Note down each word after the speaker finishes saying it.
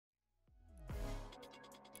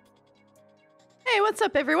Hey, what's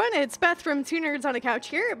up everyone? It's Beth from Two Nerds on a Couch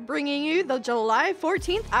here, bringing you the July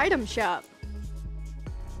 14th item shop.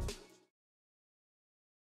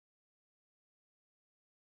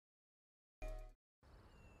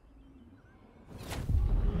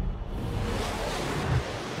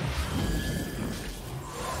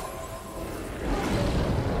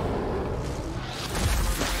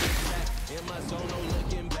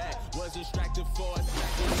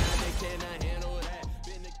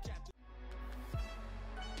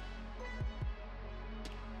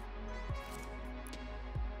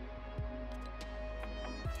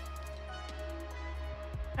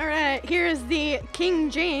 Alright, here's the King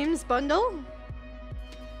James bundle.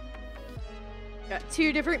 Got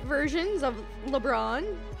two different versions of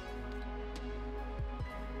Lebron.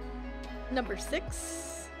 Number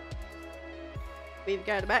 6. We've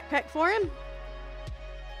got a backpack for him.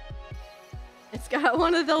 It's got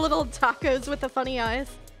one of the little tacos with the funny eyes.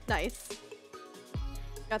 Nice.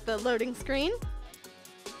 Got the loading screen.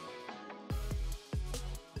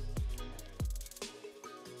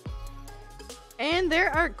 And there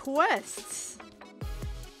are quests.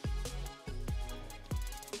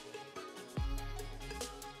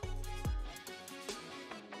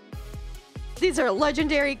 These are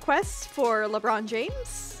legendary quests for LeBron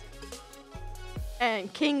James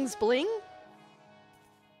and King's Bling.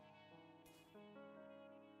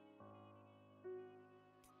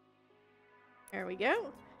 There we go.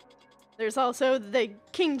 There's also the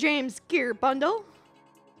King James gear bundle.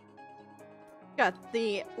 Got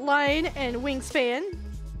the line and wingspan.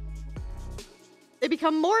 They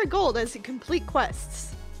become more gold as you complete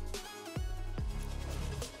quests.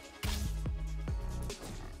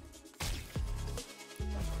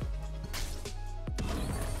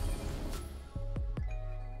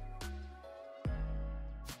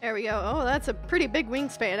 There we go. Oh, that's a pretty big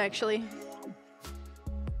wingspan, actually.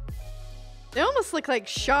 They almost look like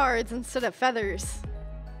shards instead of feathers.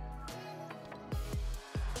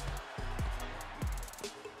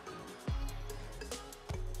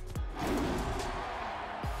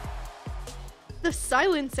 The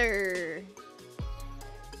silencer.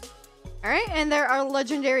 Alright, and there are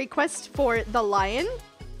legendary quests for the lion,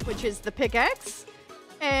 which is the pickaxe,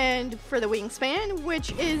 and for the wingspan,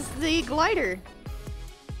 which is the glider.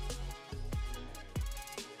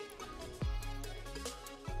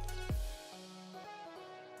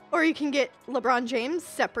 Or you can get LeBron James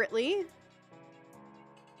separately.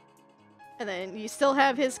 And then you still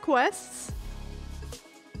have his quests.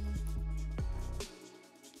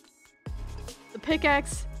 The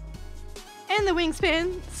pickaxe and the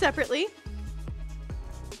wingspan separately.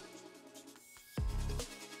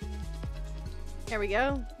 There we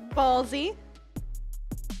go. Ballsy.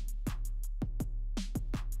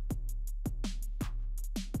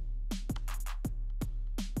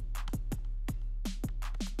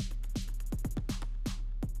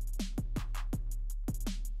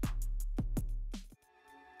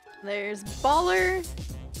 There's Baller.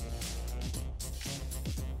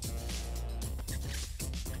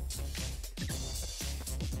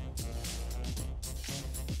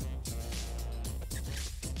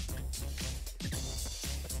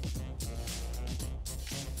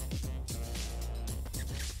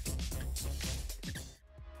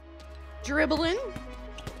 Dribbling.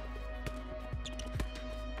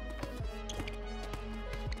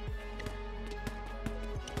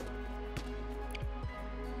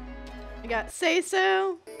 I got Say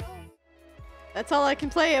So. That's all I can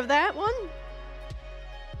play of that one.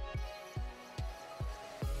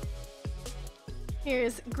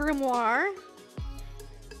 Here's Grimoire.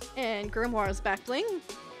 And Grimoire's back bling.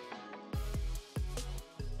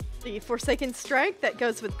 The Forsaken Strike that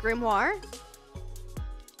goes with Grimoire.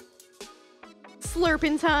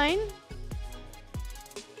 Slurpentine.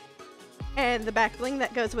 And the back bling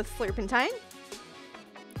that goes with Slurpentine.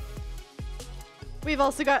 We've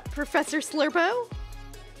also got Professor Slurpo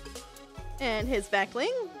and his back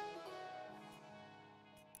bling.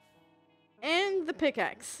 And the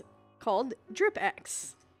pickaxe called Drip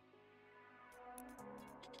Axe.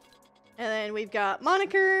 And then we've got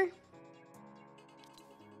Moniker.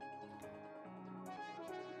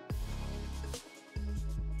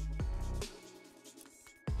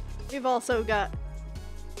 We've also got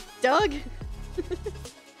Doug.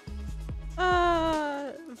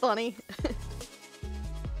 Funny.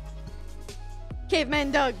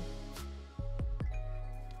 Caveman Doug.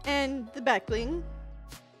 And the back bling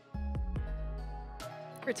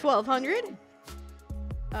for 1200.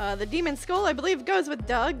 The Demon Skull, I believe, goes with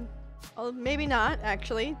Doug. Oh, maybe not,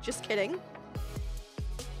 actually. Just kidding.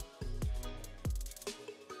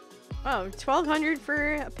 Oh, 1200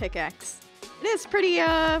 for a pickaxe. It is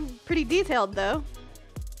pretty detailed though,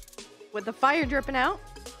 with the fire dripping out.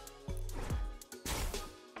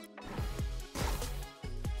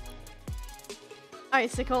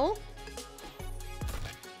 Icicle.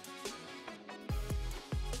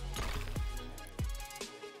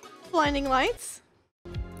 Blinding lights.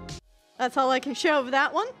 That's all I can show of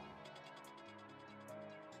that one.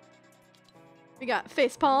 We got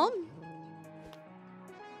facepalm.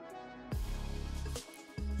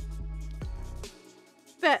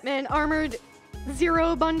 Batman Armored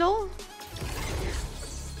Zero bundle.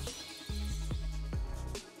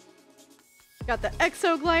 Got the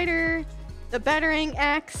Exo Glider, the Battering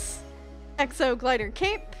Axe, Exo Glider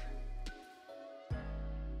Cape,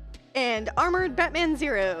 and Armored Batman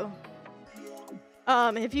Zero.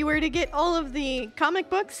 If you were to get all of the comic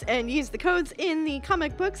books and use the codes in the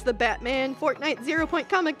comic books, the Batman Fortnite 0 Point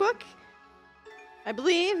comic book, I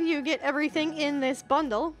believe you get everything in this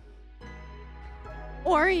bundle.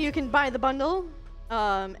 Or you can buy the bundle,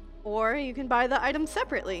 or you can buy the items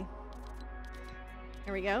separately.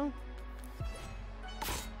 There we go.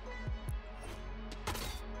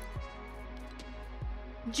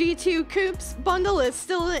 G2 Coops bundle is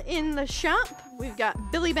still in the shop. We've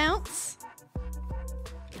got Billy Bounce.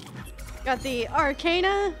 Got the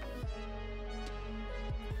Arcana.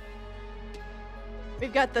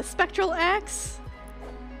 We've got the Spectral Axe.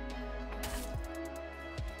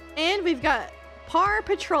 And we've got Par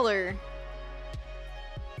Patroller.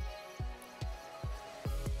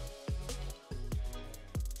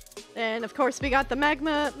 And of course we got the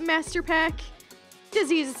Magma Master Pack,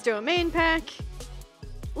 Disease Domain Pack,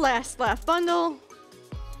 Last Laugh Bundle,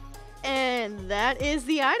 and that is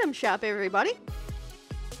the item shop, everybody.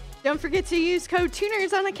 Don't forget to use code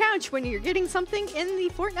TUNERS on the couch when you're getting something in the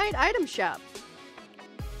Fortnite item shop.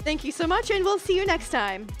 Thank you so much, and we'll see you next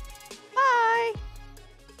time.